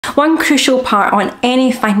One crucial part on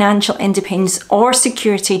any financial independence or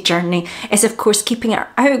security journey is of course keeping our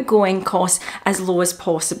outgoing costs as low as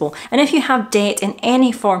possible. And if you have debt in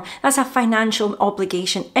any form, that's a financial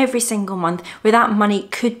obligation every single month where that money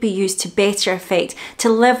could be used to better effect, to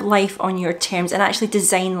live life on your terms and actually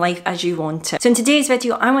design life as you want it. So in today's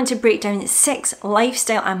video, I want to break down 6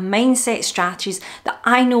 lifestyle and mindset strategies that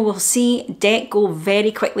I know will see debt go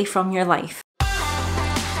very quickly from your life.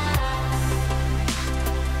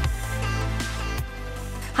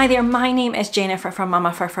 Hi there, my name is Jennifer from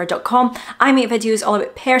mamafurfur.com. I make videos all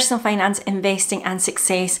about personal finance, investing and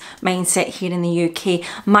success mindset here in the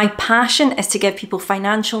UK. My passion is to give people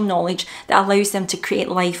financial knowledge that allows them to create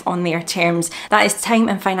life on their terms. That is time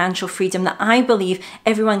and financial freedom that I believe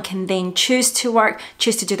everyone can then choose to work,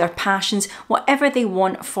 choose to do their passions, whatever they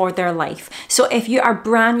want for their life. So if you are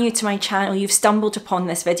brand new to my channel, you've stumbled upon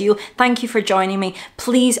this video, thank you for joining me.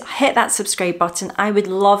 Please hit that subscribe button. I would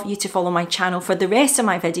love you to follow my channel for the rest of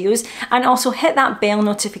my videos, and also hit that bell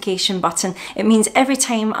notification button. It means every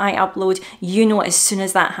time I upload, you know as soon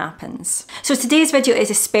as that happens. So today's video is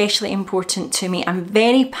especially important to me. I'm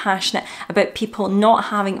very passionate about people not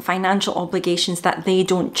having financial obligations that they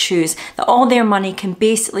don't choose, that all their money can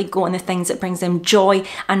basically go on the things that brings them joy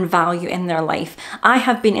and value in their life. I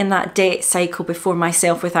have been in that debt cycle before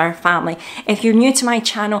myself with our family. If you're new to my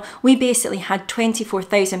channel, we basically had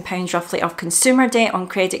 £24,000 roughly of consumer debt on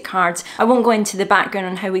credit cards. I won't go into the background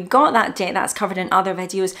on how we got that debt, that's covered in other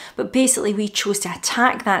videos, but basically we chose to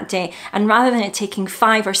attack that debt, and rather than it taking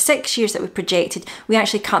 5 or 6 years that we projected, we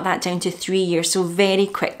actually cut that down to 3 years, so very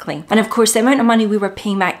quickly. And of course the amount of money we were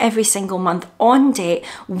paying back every single month on debt,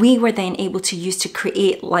 we were then able to use to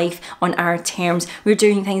create life on our terms. We were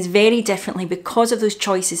doing things very differently because of those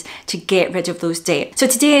choices to get rid of those debt. So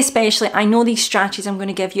today especially, I know these strategies I'm going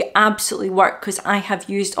to give you absolutely work because I have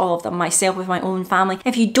used all of them myself with my own family.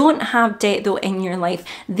 If you don't have debt though in your life,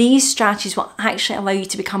 these strategies will actually allow you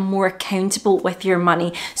to become more accountable with your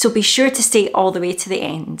money. So be sure to stay all the way to the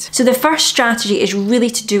end. So the first strategy is really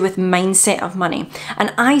to do with mindset of money.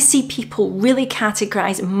 And I see people really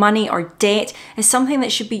categorize money or debt as something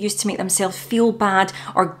that should be used to make themselves feel bad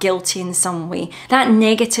or guilty in some way. That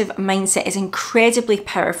negative mindset is incredibly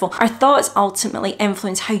powerful. Our thoughts ultimately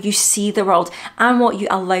influence how you see the world and what you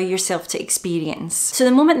allow yourself to experience. So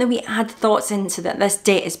the moment that we add thoughts into that this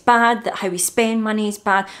debt is bad, that how we spend money is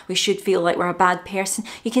bad, we should feel like we're a bad person,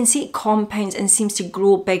 you can see it compounds and seems to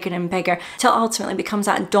grow bigger and bigger till ultimately becomes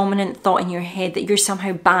that dominant thought in your head that you're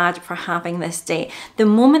somehow bad for having this debt. The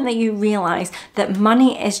moment that you realize that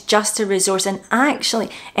money is just a resource, and actually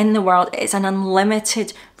in the world it's an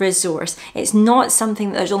unlimited resource. It's not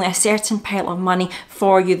something that there's only a certain pile of money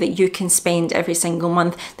for you that you can spend every single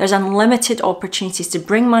month. There's unlimited opportunities to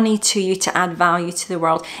bring money to you to add value to the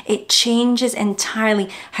world. It changes entirely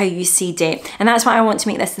how you see debt. And that's why I want to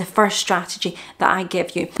make this the first strategy that I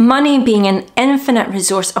give you. Money being an infinite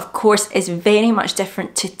resource, of course, is very much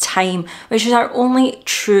different to time, which is our only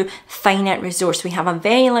true finite resource. We have a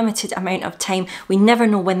very limited amount of time. We never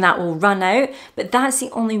know when that will run out, but that's the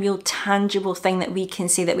only real tangible thing that we can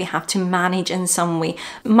say that we have to manage in some way.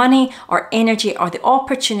 Money or energy or the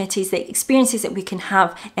opportunities, the experiences that we can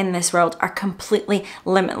have in this world are completely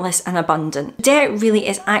limitless and abundant. Debt really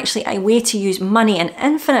is actually a way to use money, an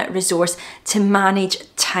infinite resource, to manage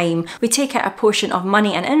time. We take out a portion of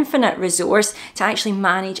money, an infinite resource, to actually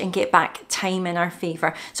manage and get back time in our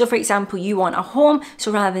favor. So for example, you want a home,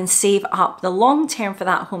 so rather than save up the long term for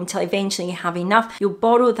that home till eventually you have enough, you'll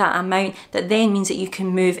borrow that amount that then means that you can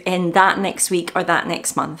move in that next week or that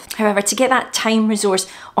next month. However, to get that time resource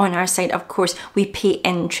on our side, of course, we pay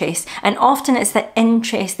interest. And often it's the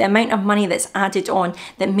interest, the amount of money that's added on,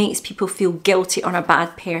 that makes people feel guilty or a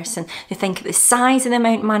bad person. They think of the size of the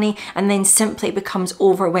amount of money and then simply it becomes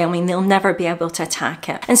overwhelming. They'll never be able to attack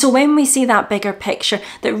it. And so when we see that bigger picture,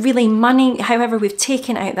 that really money, however we've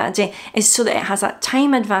taken out that debt, is so that it has that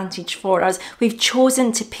time advantage for us. We've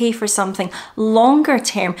chosen to pay for something longer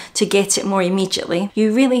term to get it more immediately.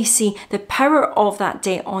 You really see the power of that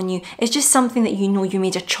debt on you. It's just something that you know you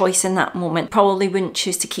made a choice in that moment. Probably wouldn't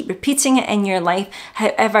choose to keep repeating it in your life.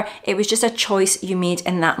 However, it was just a choice you made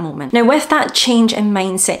in that moment. Now with that change in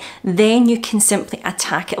mindset, then you can simply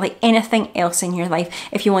attack it like anything else in your life.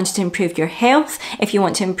 If you wanted to improve your health, if you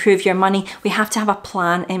want to improve your money, we have to have a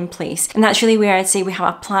plan in place. And that's really where I'd say we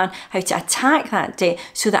have a plan how to attack that debt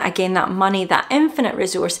so that again, that money, that infinite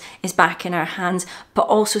resource is back in our hands, but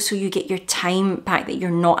also so you get your time back that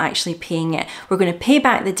you're not actually paying it. We're going to pay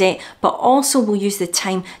back the debt, but also we'll use the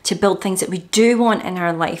time to build things that we do want in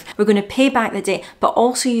our life. We're going to pay back the debt, but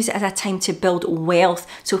also use it as a time to build wealth,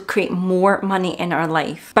 so create more money in our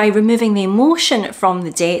life. By removing the emotion from from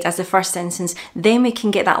the debt as the first instance, then we can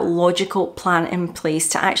get that logical plan in place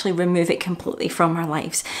to actually remove it completely from our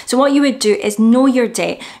lives. So what you would do is know your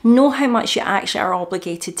debt, know how much you actually are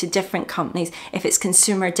obligated to different companies, if it's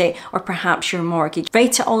consumer debt or perhaps your mortgage.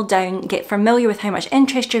 Write it all down, get familiar with how much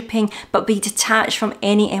interest you're paying, but be detached from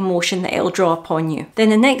any emotion that it'll draw upon you. Then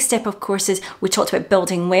the next step, of course, is we talked about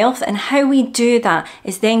building wealth, and how we do that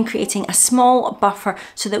is then creating a small buffer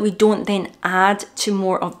so that we don't then add to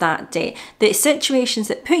more of that debt. The situations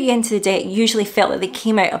that put you into the debt usually felt that they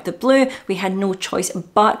came out of the blue. We had no choice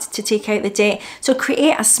but to take out the debt. So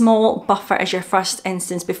create a small buffer as your first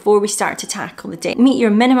instance before we start to tackle the debt. Meet your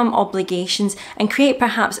minimum obligations and create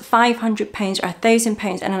perhaps £500 or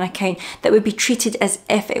 £1,000 in an account that would be treated as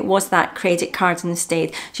if it was that credit card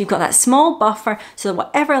instead. So you've got that small buffer so that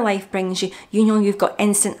whatever life brings you, you know you've got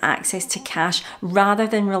instant access to cash rather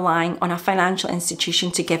than relying on a financial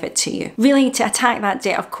institution to give it to you. Really, to attack that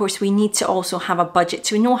debt, of course, we need to also have a budget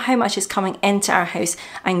so we know how much is coming into our house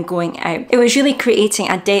and going out. It was really creating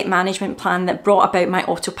a debt management plan that brought about my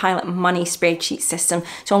AutoPilot Money spreadsheet system.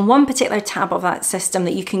 So on one particular tab of that system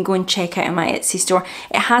that you can go and check out in my Etsy store,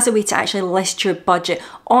 it has a way to actually list your budget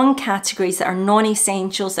on categories that are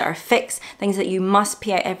non-essentials, that are fixed, things that you must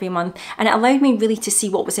pay out every month. And it allowed me really to see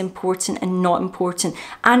what was important and not important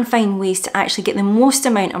and find ways to actually get the most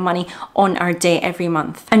amount of money on our debt every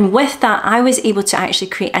month. And with that, I was able to actually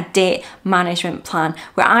create a debt management plan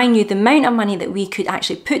where I knew the amount of money that we could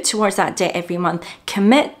actually put towards that debt every month,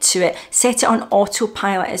 commit to it, set it on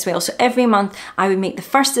autopilot as well. So every month I would make the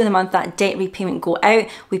first of the month that debt repayment go out.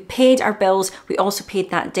 We paid our bills, we also paid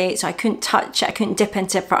that debt, so I couldn't touch it, I couldn't dip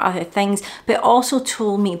into it for other things, but it also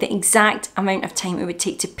told me the exact amount of time it would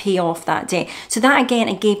take to pay off that debt. So that again,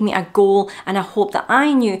 it gave me a goal and a hope that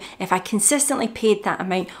I knew if I consistently paid that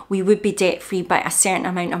amount, we would be debt free by a certain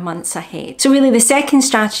amount of months ahead. So really the second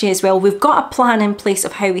strategy as well, we've got a plan in place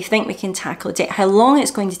of how we think we can tackle debt, how long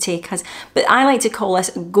it's going to take us, but I like to call this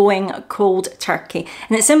going cold turkey.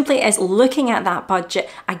 And it simply is looking at that budget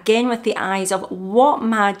again with the eyes of what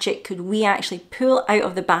magic could we actually pull out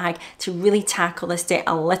of the bag to really tackle this debt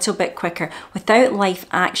a little bit quicker without life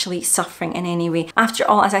actually suffering in any way. After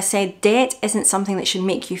all, as I said, debt isn't something that should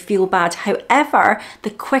make you feel bad. However, the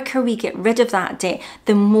quicker we get rid of that debt,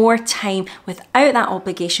 the more time without that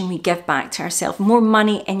obligation we give back to ourselves, more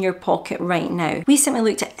money in your pocket right now. We simply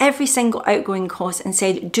looked at every single outgoing cost and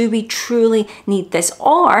said, do we truly need this?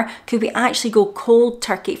 Or could we actually go cold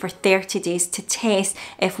turkey for 30 days to test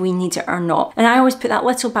if we need it or not? And I always put that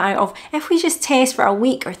little bit out of, if we just test for a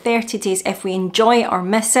week or 30 days, if we enjoy it or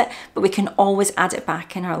miss it, but we can always add it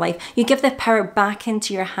back in our life. You give the power back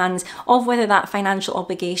into your hands of whether that financial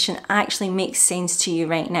obligation actually makes sense to you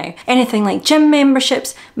right now. Anything like gym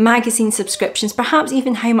memberships, magazine subscriptions, perhaps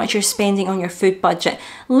even how much you're spending on your food budget.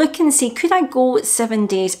 Look and see, could I go 7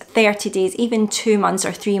 days, 30 days, even 2 months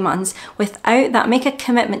or 3 months without that? Make a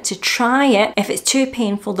commitment to try it. If it's too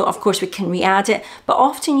painful, though, of course we can re-add it, but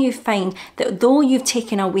often you find that though you've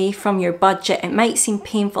taken away from your budget, it might seem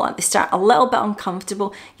painful at the start, a little bit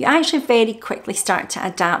uncomfortable, you actually very quickly start to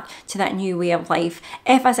adapt to that new way of life.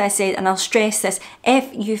 If, as I said, and I'll stress this, if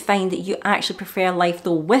you find that you actually prefer life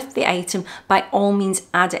though with the item, by all means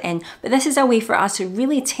add it in. But this is a way for us to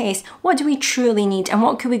really test what do we truly need and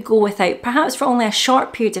what could we go without, perhaps for only a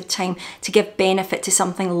short period of time to give benefit to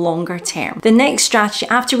something longer term. The next strategy,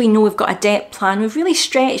 after we know we've got a debt plan, we've really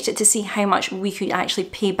stretched it to see how much we could actually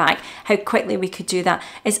pay back, how quickly we could do that,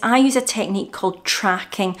 is I use a technique called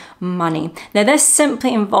tracking money. Now this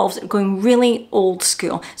simply involves going really old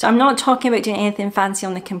school. So I'm not talking about doing anything fancy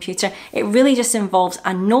on the computer. It really just involves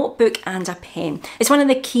a notebook and a pen. It's one of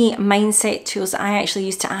the key mindset tools that I actually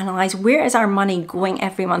use to analyze where is our money going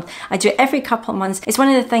every month. I do it every couple of months. It's one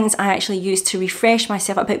of the things I actually use to refresh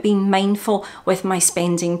myself about being mindful with my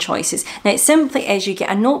spending choices. Now it simply is, you get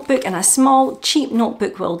a notebook, and a small cheap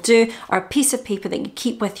notebook will do, or a piece of paper that you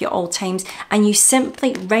keep with you at all times, and you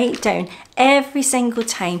simply write down every single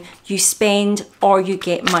time you spend or you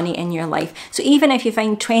get money in your life. So even if you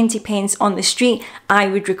find 20 pence on the street, I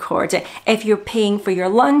would record it. If you're paying for your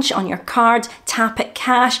lunch on your card, tap it,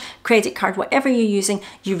 cash, credit card, whatever you're using,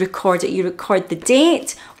 you record it. You record the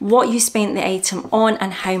date, what you spent the item on,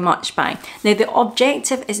 and how much by. Now the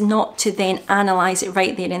objective is not to then analyze it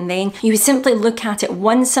right there and then. You would simply look at it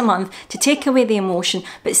once a month to take away the emotion,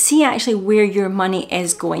 but see actually where your money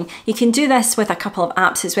is going. You can do this with a couple of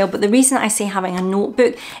apps as well, but the reason I say having a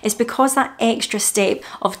notebook is because that extra step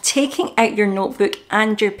of taking out your notebook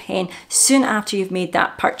and your pen soon after you've made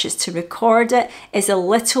that purchase to record it is a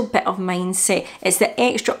little bit of mindset. It's the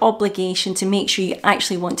extra obligation to make sure you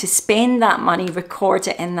actually want to spend that money, record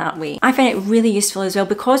it in that way. I find it really useful as well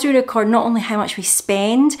because we record not only how much we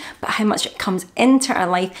spend, but how much it comes into our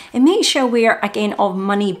life. It makes you aware again of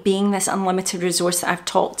money being this unlimited resource that I've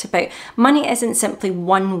talked about. Money isn't simply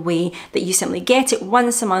one way that you simply get it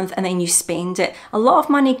once a month and then you spend it. A lot of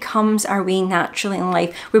money comes our way naturally in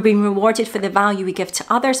life. We're being rewarded for the value we give to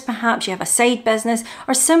others. Perhaps you have a side business,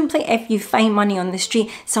 or simply if you find money on the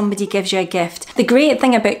street, somebody gives you a gift. The great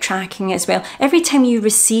thing about tracking as well, every time you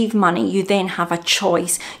receive money, you then have a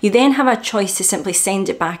choice. You then have a choice to simply send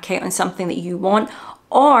it back out on something that you want,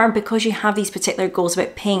 or because you have these particular goals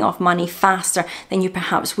about paying off money faster than you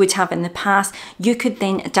perhaps would have in the past, you could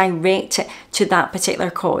then direct it to that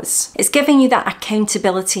particular cause. It's giving you that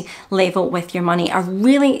accountability level with your money, a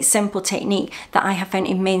really simple technique that I have found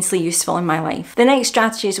immensely useful in my life. The next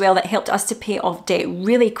strategy as well that helped us to pay off debt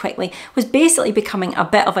really quickly was basically becoming a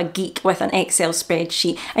bit of a geek with an Excel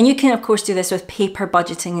spreadsheet. And you can of course do this with paper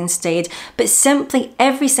budgeting instead, but simply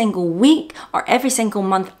every single week or every single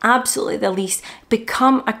month, absolutely the least, become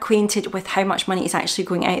acquainted with how much money is actually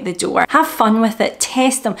going out the door. Have fun with it,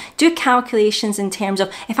 test them, do calculations in terms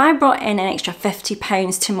of if I brought in an extra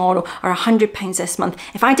 £50 tomorrow or £100 this month,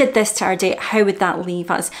 if I did this to our debt, how would that leave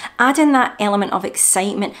us? Add in that element of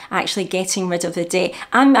excitement, actually getting rid of the debt,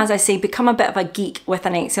 and as I say, become a bit of a geek with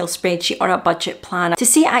an Excel spreadsheet or a budget planner to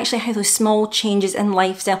see actually how those small changes in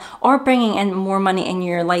lifestyle or bringing in more money in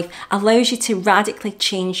your life allows you to radically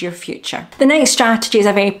change your future. The next strategy is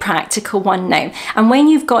a very practical one now, and when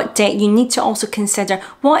you've got debt, you need to also consider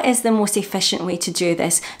what is the most efficient way to do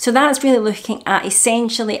this. So that's really looking at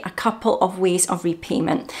essentially a couple of ways of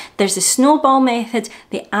repayment. There's the snowball method,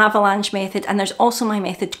 the avalanche method, and there's also my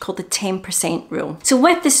method called the 10% rule. So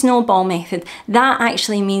with the snowball method, that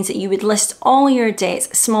actually means that you would list all your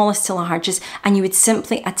debts, smallest to largest, and you would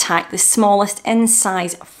simply attack the smallest in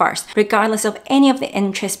size first, regardless of any of the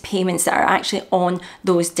interest payments that are actually on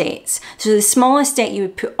those debts. So the smallest debt you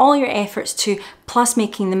would put all your efforts to, plus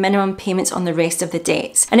making the minimum payments on the rest of the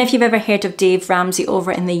debts. And if you've ever heard of Dave Ramsey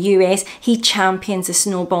over in the US, he champions the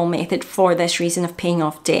snowball method for this reason of paying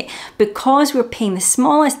off debt. Because we're paying the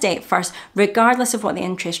smallest debt first, regardless of what the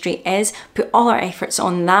interest rate is, put all our efforts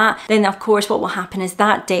on that, then of course what will happen is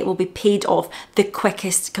that debt will be paid off the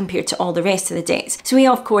quickest compared to all the rest of the debts. So we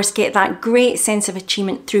of course get that great sense of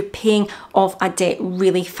achievement through paying off a debt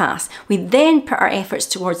really fast. We then put our efforts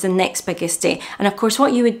towards the next biggest debt. And of course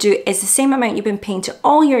what you would do is the same amount you've been paying to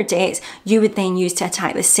all your debts, you would then use to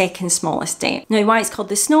attack the second smallest debt. Now why it's called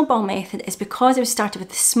the snowball method is because it started with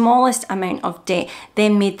the smallest amount of debt,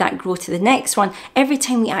 then made that grow to the next one. Every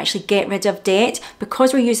time we actually get rid of debt,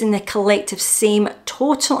 because we're using the collective same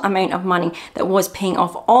total amount of money that was paying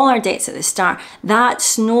off all our debts at the start, that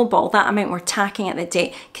snowball, that amount we're attacking at the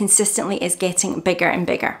debt consistently is getting bigger and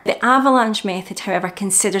bigger. The avalanche method, however,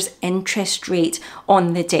 considers interest rate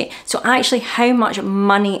on the debt. So actually how much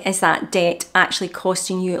money is that debt actually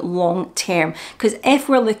costing you long term? Because if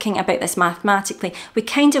we're looking about this mathematically, we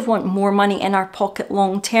kind of want more money in our pocket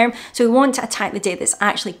long term. So we want to attack the debt that's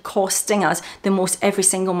actually costing us the most every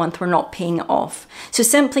single month we're not paying it off. So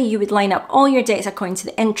simply you would line up all your debts according to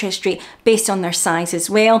the interest rate based on their size as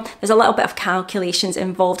well. There's a little bit of calculations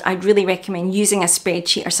involved. I'd really recommend using a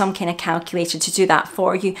spreadsheet or some kind of calculator to do that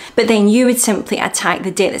for you. But then you would simply attack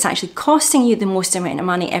the debt that's actually costing you the most amount of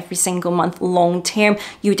money every single month long term.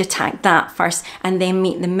 You would attack that first and then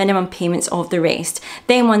meet the minimum payments of the rest.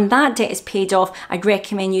 Then when that debt is paid off, I'd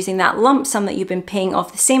recommend using that lump sum that you've been paying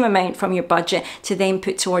off the same amount from your budget to then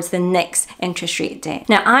put towards the next interest rate debt.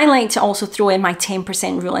 Now I like to also throw in my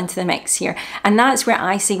 10% rule into the mix here, and that's where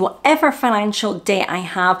I say whatever financial debt I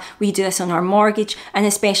have, we do this on our mortgage, and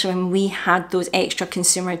especially when we had those extra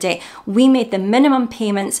consumer debt, we made the minimum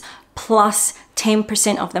payments plus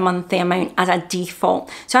 10% of the monthly amount as a default.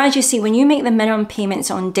 So as you see, when you make the minimum payments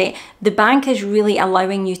on debt, the bank is really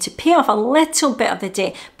allowing you to pay off a little bit of the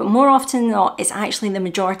debt, but more often than not, it's actually the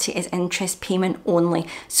majority is interest payment only.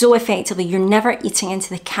 So effectively, you're never eating into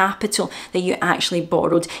the capital that you actually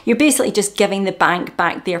borrowed. You're basically just giving the bank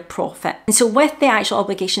back their profit. And so with the actual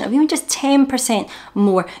obligation of even just 10%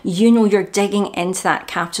 more, you know you're digging into that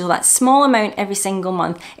capital. That small amount every single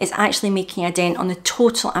month is actually making a dent on the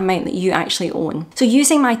total amount that you actually own. loan. So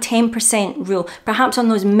using my 10% rule, perhaps on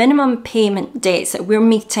those minimum payment dates that we're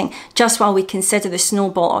meeting just while we consider the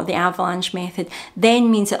snowball or the avalanche method,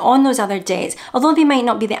 then means that on those other dates, although they might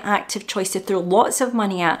not be the active choice to throw lots of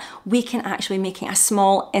money at, we can actually be making a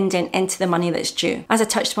small indent into the money that's due. As I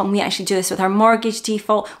touched upon, we actually do this with our mortgage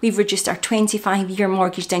default. We've reduced our 25-year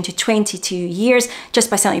mortgage down to 22 years just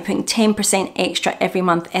by simply putting 10% extra every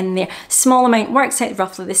month in there. Small amount works out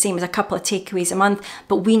roughly the same as a couple of takeaways a month,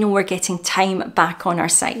 but we know we're getting time back on our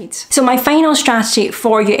side. So my final strategy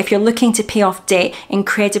for you, if you're looking to pay off debt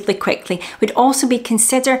incredibly quickly, would also be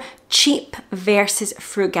consider cheap versus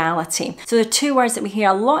frugality. So they're two words that we hear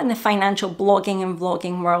a lot in the financial blogging and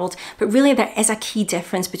vlogging world, but really there is a key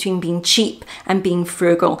difference between being cheap and being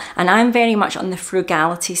frugal. And I'm very much on the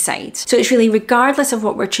frugality side. So it's really regardless of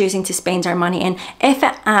what we're choosing to spend our money in, if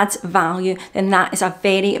it adds value, then that is a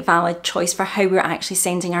very valid choice for how we're actually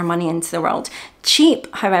sending our money into the world. Cheap,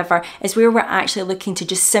 however, is where we're actually looking to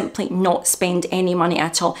just simply not spend any money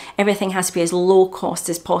at all. Everything has to be as low cost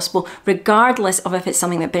as possible, regardless of if it's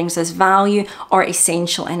something that brings us value or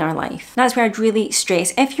essential in our life. That's where I'd really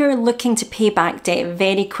stress, if you're looking to pay back debt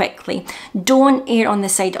very quickly, don't err on the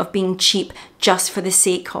side of being cheap just for the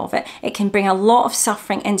sake of it. It can bring a lot of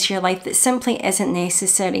suffering into your life that simply isn't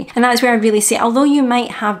necessary. And that's where I really say, although you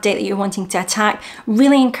might have debt that you're wanting to attack,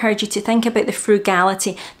 really encourage you to think about the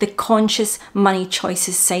frugality, the conscious money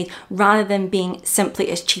choices side, rather than being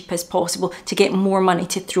simply as cheap as possible to get more money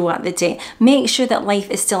to throw at the debt. Make sure that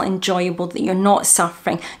life is still enjoyable, that you're not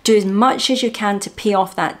suffering. Do as much as you can to pay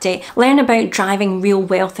off that debt. Learn about driving real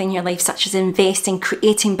wealth in your life, such as investing,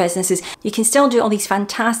 creating businesses. You can still do all these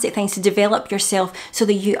fantastic things to develop yourself so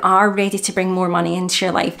that you are ready to bring more money into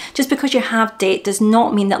your life. Just because you have debt does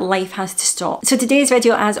not mean that life has to stop. So today's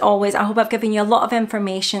video, as always, I hope I've given you a lot of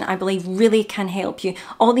information I believe really can help you.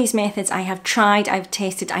 All these methods I have tried, I've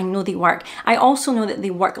tested, I know they work. I also know that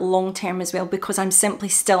they work long term as well because I'm simply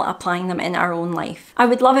still applying them in our own life. I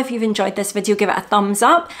would love if you've enjoyed this video, give it a thumbs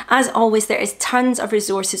up. As always, there is tons of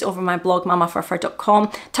resources over my blog,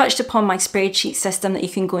 mamaforfor.com. Touched upon my spreadsheet system that you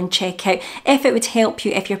can go and check out if it would help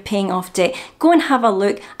you if you're paying off debt. Go and have a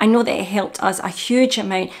look. I know that it helped us a huge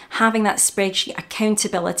amount having that spreadsheet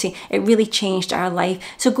accountability. It really changed our life.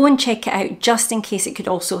 So go and check it out just in case it could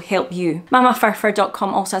also help you.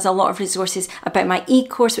 mamaforfor.com also has a lot of resources about my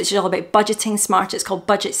e-course, which is all about budgeting smart. It's called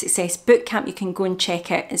Budget Success Bootcamp. You can go and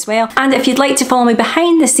check out as well. And if you'd like to follow me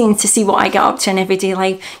behind the scenes to see what I get up to in everyday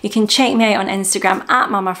life, you can check me out on Instagram at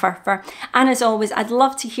mamaforfor. And as always, I'd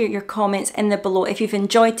love to hear your comments in the below if you've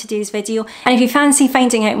enjoyed today's video. And if you fancy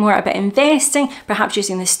finding out more about investing, perhaps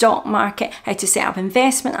using the stock market, how to set up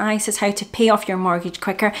investment ISAs, how to pay off your mortgage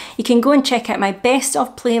quicker, you can go and check out my best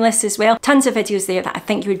of playlist as well. Tons of videos there that I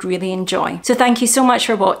think you would really enjoy. So thank you so much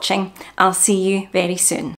for watching. I'll see you very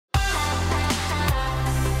soon.